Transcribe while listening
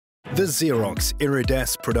The Xerox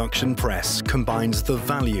Iridesse production press combines the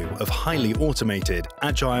value of highly automated,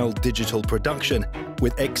 agile digital production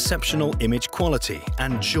with exceptional image quality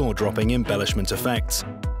and jaw-dropping embellishment effects,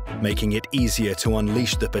 making it easier to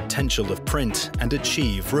unleash the potential of print and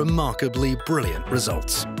achieve remarkably brilliant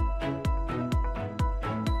results.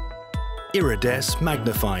 Iridesse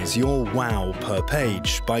magnifies your wow per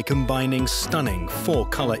page by combining stunning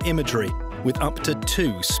 4-color imagery with up to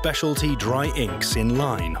 2 specialty dry inks in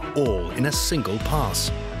line, all in a single pass.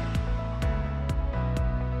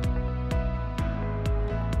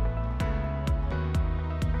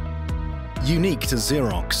 Unique to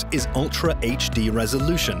Xerox is Ultra HD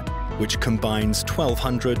resolution, which combines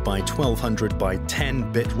 1200 by 1200 by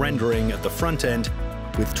 10-bit rendering at the front end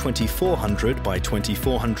with 2400 by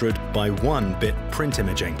 2400 by 1-bit print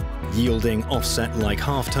imaging, yielding offset-like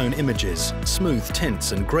halftone images, smooth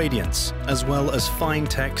tints and gradients, as well as fine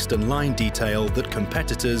text and line detail that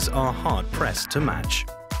competitors are hard-pressed to match.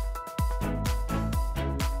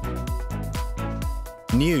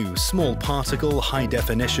 New small particle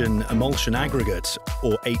high-definition emulsion aggregate,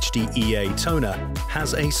 or HDEA toner,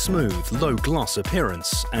 has a smooth, low-gloss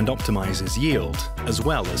appearance and optimizes yield, as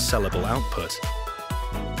well as sellable output.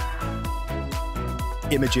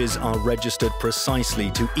 Images are registered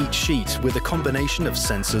precisely to each sheet with a combination of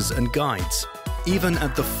sensors and guides. Even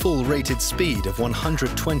at the full rated speed of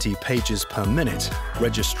 120 pages per minute,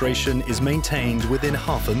 registration is maintained within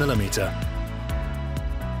half a millimeter.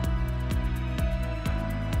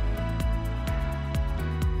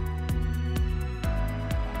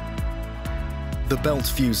 The belt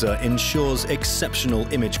fuser ensures exceptional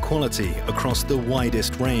image quality across the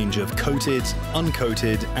widest range of coated,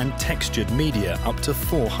 uncoated, and textured media up to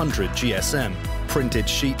 400 GSM. Printed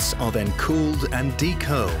sheets are then cooled and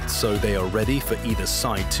decurled so they are ready for either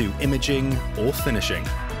side to imaging or finishing.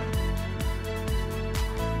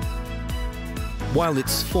 While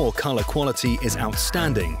its 4-color quality is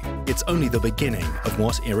outstanding, it's only the beginning of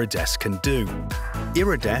what Iridesse can do.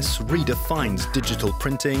 Iridesse redefines digital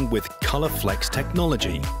printing with Color Flex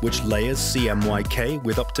technology, which layers CMYK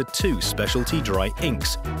with up to 2 specialty dry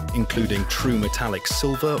inks, including true metallic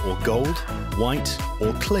silver or gold, white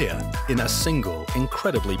or clear, in a single,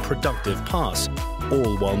 incredibly productive pass,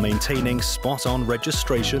 all while maintaining spot-on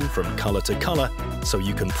registration from color to color so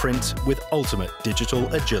you can print with ultimate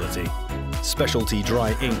digital agility. Specialty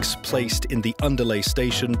dry inks placed in the underlay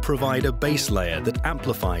station provide a base layer that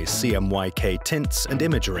amplifies CMYK tints and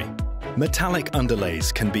imagery. Metallic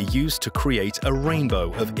underlays can be used to create a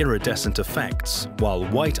rainbow of iridescent effects, while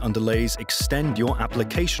white underlays extend your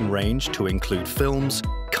application range to include films,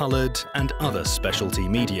 colored, and other specialty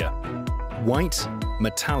media. White,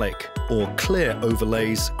 metallic, or clear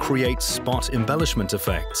overlays create spot embellishment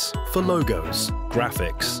effects for logos,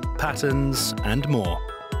 graphics, patterns, and more.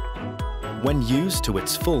 When used to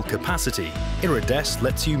its full capacity, Iridesse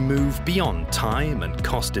lets you move beyond time and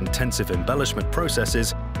cost-intensive embellishment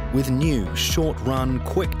processes with new, short-run,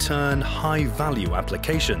 quick-turn, high-value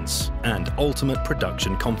applications and ultimate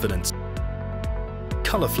production confidence.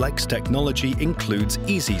 ColorFlex technology includes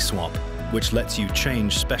Easy Swap, which lets you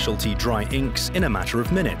change specialty dry inks in a matter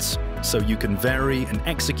of minutes, so you can vary and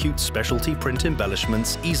execute specialty print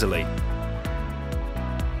embellishments easily.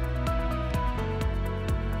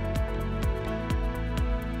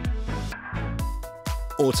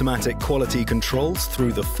 Automatic quality controls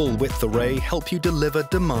through the full-width array help you deliver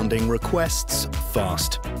demanding requests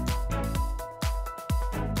fast.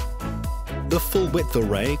 The full-width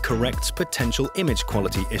array corrects potential image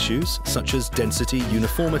quality issues such as density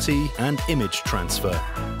uniformity and image transfer.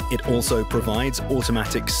 It also provides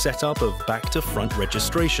automatic setup of back-to-front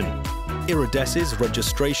registration. Iridesse's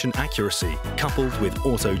registration accuracy, coupled with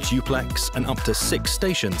auto-duplex and up to 6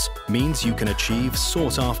 stations, means you can achieve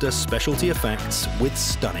sought-after specialty effects with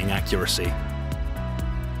stunning accuracy.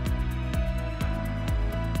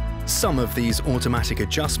 Some of these automatic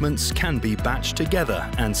adjustments can be batched together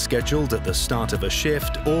and scheduled at the start of a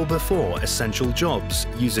shift or before essential jobs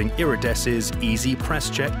using Iridesse's Easy Press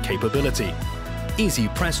Check capability. Easy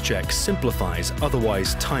Press Check simplifies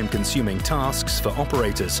otherwise time-consuming tasks for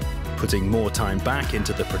operators, putting more time back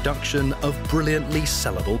into the production of brilliantly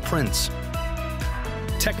sellable prints.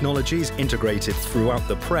 Technologies integrated throughout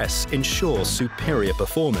the press ensure superior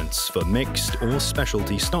performance for mixed or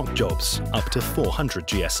specialty stock jobs up to 400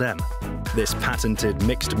 GSM. This patented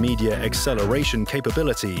mixed media acceleration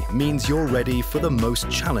capability means you're ready for the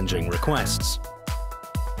most challenging requests.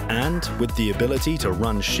 And with the ability to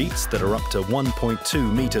run sheets that are up to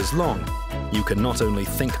 1.2 meters long, you can not only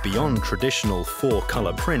think beyond traditional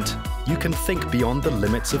 4-color print, you can think beyond the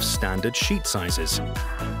limits of standard sheet sizes.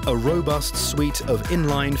 A robust suite of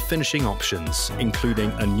inline finishing options,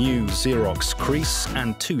 including a new Xerox crease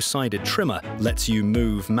and 2-sided trimmer, lets you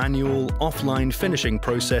move manual, offline finishing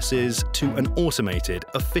processes to an automated,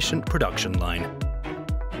 efficient production line.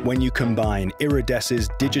 When you combine Iridesse's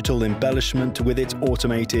digital embellishment with its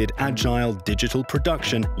automated, agile digital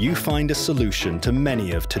production, you find a solution to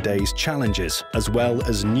many of today's challenges, as well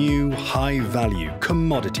as new, high-value,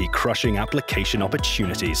 commodity-crushing application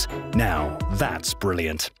opportunities. Now, that's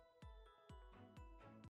brilliant.